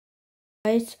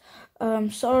Guys,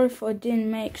 sorry for I didn't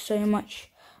make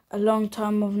a long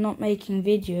time of not making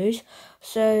videos.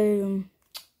 So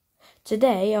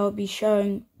today I'll be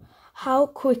showing how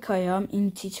quick I am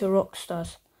in Teacher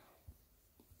Rockstars.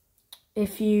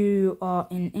 If you are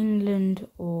in England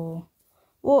or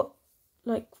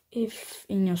if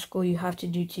in your school you have to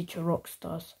do Teacher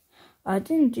Rockstars. I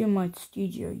didn't do my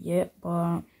studio yet,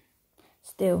 but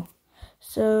still.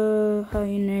 So how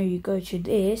you go to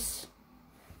this.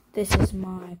 This is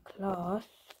my class,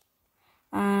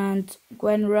 and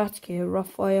Gwen Ratke,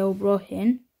 Raphael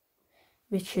Brohin,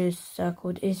 which is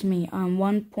circled, is me. I'm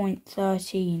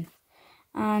 1.13,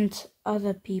 and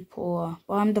other people are.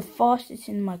 But I'm the fastest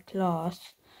in my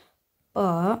class.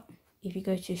 But if you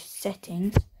go to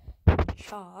settings,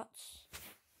 charts,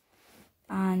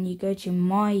 and you go to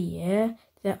my year,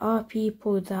 there are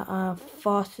people that are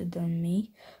faster than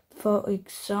me. For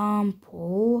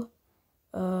example,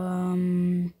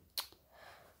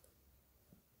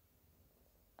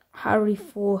 Harry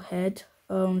Forehead,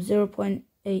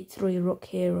 0.83 Rock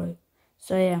Hero.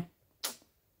 So yeah,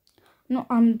 no,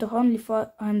 I'm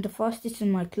the fastest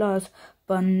in my class,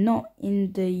 but not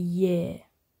in the year.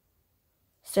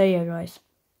 So yeah, guys,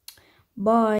 bye.